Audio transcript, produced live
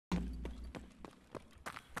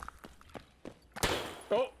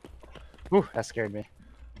Oh! Ooh, that scared me.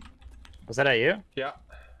 Was that at you? Yeah.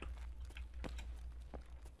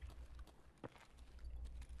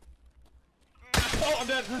 Oh, I'm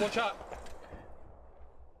dead. One shot.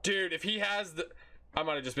 Dude, if he has the... I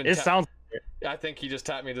might have just been It sounds like it. I think he just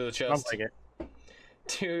tapped me to the chest. Sounds like it.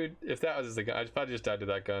 Dude, if that was the gun, I'd probably just died to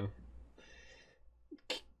that gun.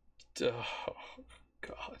 Oh,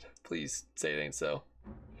 God. Please say it ain't so.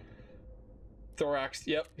 Thorax.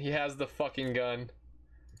 Yep, he has the fucking gun.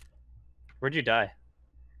 Where'd you die?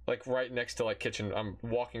 Like right next to like kitchen. I'm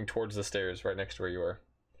walking towards the stairs right next to where you are.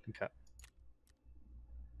 Okay.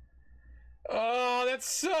 Oh, that's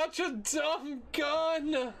such a dumb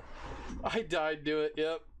gun. I died to it.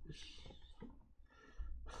 Yep.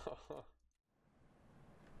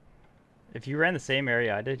 If you ran the same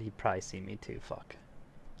area I did, he'd probably see me too. Fuck.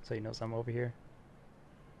 So he knows I'm over here.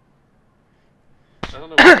 I don't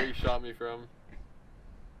know where you shot me from.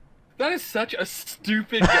 That is such a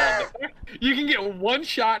stupid gun. You can get one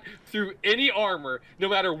shot through any armor, no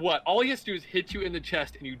matter what. All he has to do is hit you in the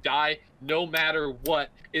chest and you die no matter what.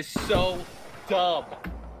 Is so dumb.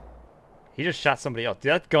 He just shot somebody else.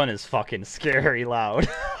 Dude, that gun is fucking scary loud.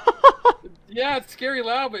 Yeah, it's scary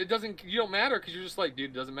loud, but it doesn't. You don't matter because you're just like,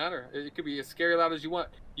 dude, it doesn't matter. It could be as scary loud as you want.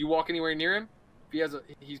 You walk anywhere near him. If he has a,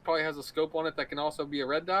 he probably has a scope on it that can also be a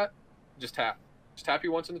red dot. Just tap. Just tap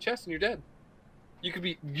you once in the chest and you're dead. You could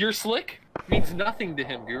be. You're slick. Means nothing to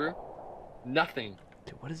him, Guru. Nothing.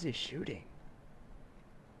 Dude, what is he shooting?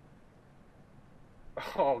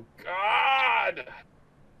 Oh God.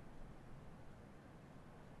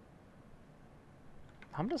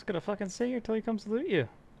 I'm just gonna fucking sit here till he comes to loot you.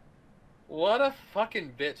 What a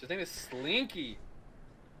fucking bitch. His name is Slinky.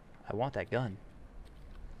 I want that gun.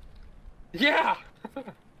 Yeah.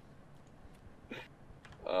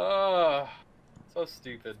 Oh, so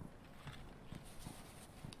stupid.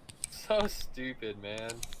 So stupid,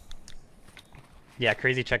 man. Yeah,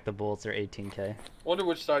 crazy check the bullets, they're 18k. Wonder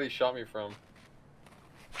which side he shot me from.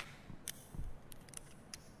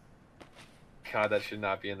 God, that should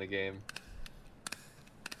not be in the game.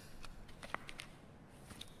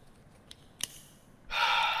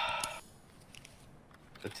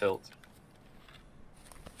 The tilt.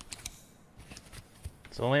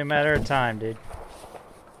 It's only a matter of time, dude.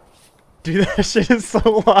 Dude, that shit is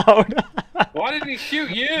so loud. Why didn't he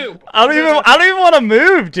shoot you? I don't even want to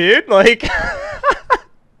move, dude. Like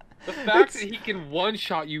the fact that he can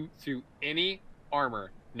one-shot you through any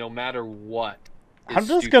armor, no matter what. I'm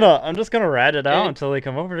just stupid. gonna rat it out until they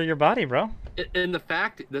come over to your body, bro. And the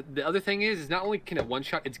fact that the other thing is not only can it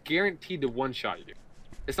one-shot, it's guaranteed to one-shot you.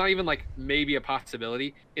 It's not even like maybe a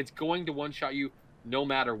possibility. It's going to one-shot you no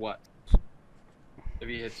matter what. If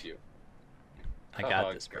he hits you. I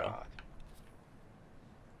got this, bro. God.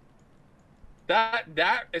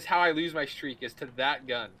 That is how I lose my streak, is to that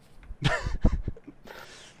gun.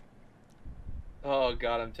 Oh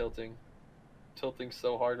God, I'm tilting. Tilting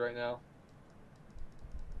so hard right now.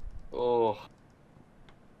 Oh.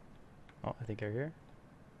 Oh, I think you're here.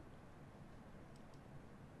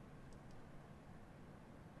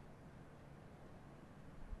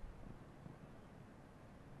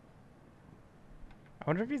 I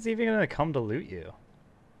wonder if he's even gonna come to loot you.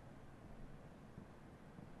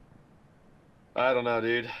 I don't know,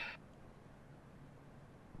 dude.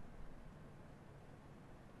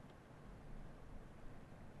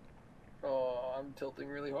 Oh, I'm tilting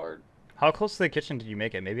really hard. How close to the kitchen did you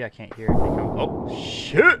make it? Maybe I can't hear if they come. Oh,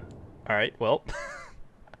 shit! Alright, well.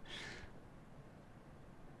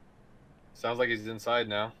 Sounds like he's inside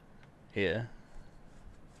now. Yeah.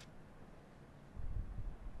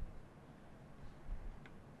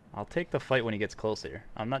 I'll take the fight when he gets closer.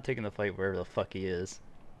 I'm not taking the fight wherever the fuck he is.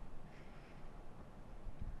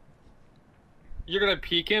 You're gonna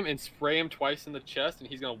peek him and spray him twice in the chest, and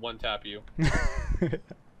he's gonna one-tap you.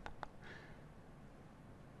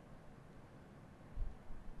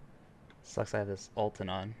 Sucks I have this Alton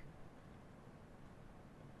on.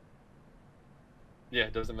 Yeah,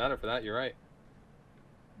 it doesn't matter for that, you're right.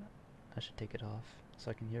 I should take it off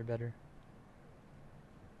so I can hear better.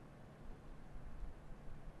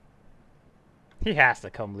 He has to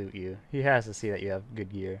come loot you. He has to see that you have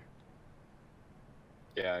good gear.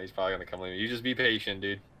 Yeah, he's probably gonna come leave me. You just be patient,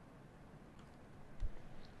 dude.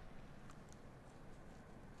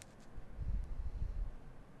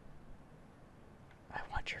 I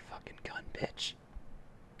want your fucking gun, bitch.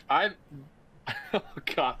 I'm... Oh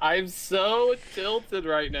God, I'm so tilted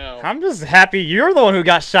right now. I'm just happy you're the one who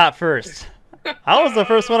got shot first. I was the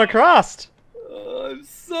first one across. I'm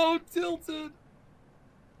so tilted.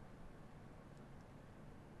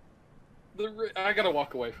 I gotta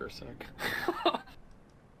walk away for a sec.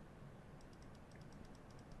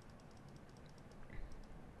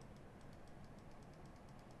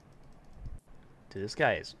 Dude, this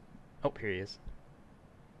guy is... Oh, here he is.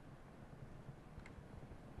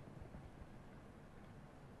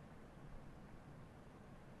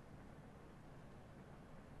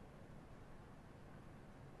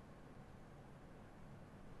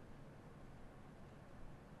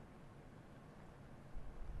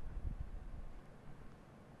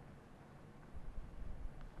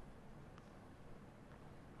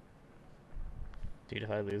 Dude,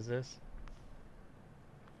 if I lose this...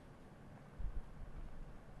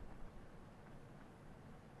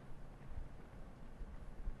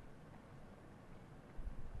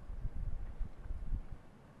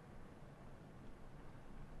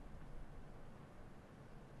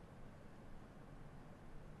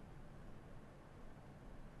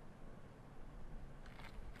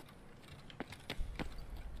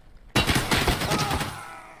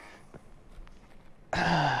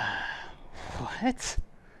 What?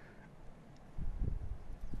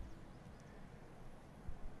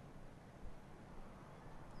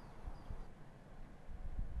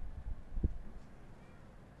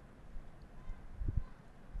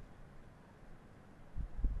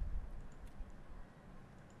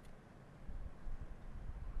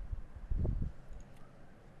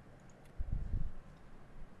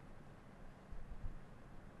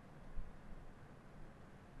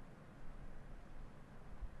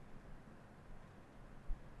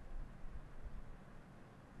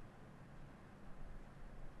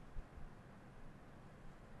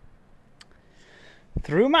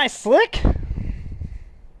 Through my slick?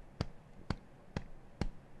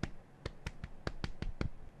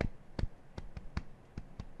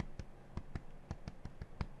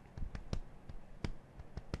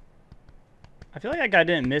 I feel like that guy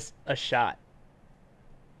didn't miss a shot.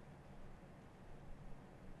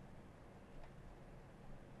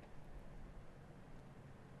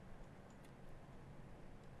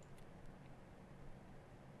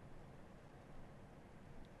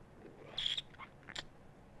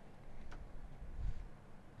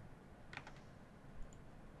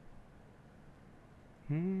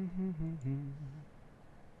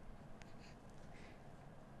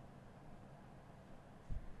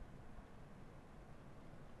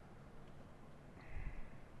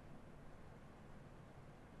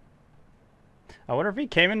 I wonder if he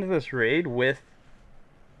came into this raid with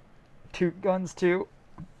 2 guns too.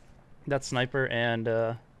 That sniper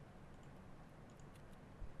and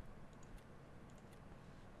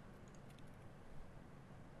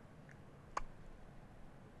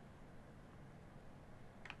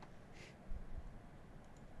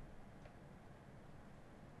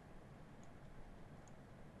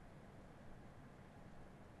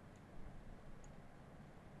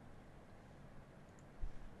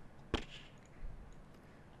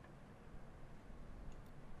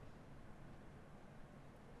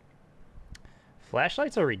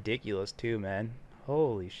flashlights are ridiculous too, man.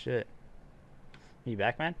 Holy shit. You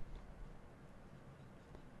back, man?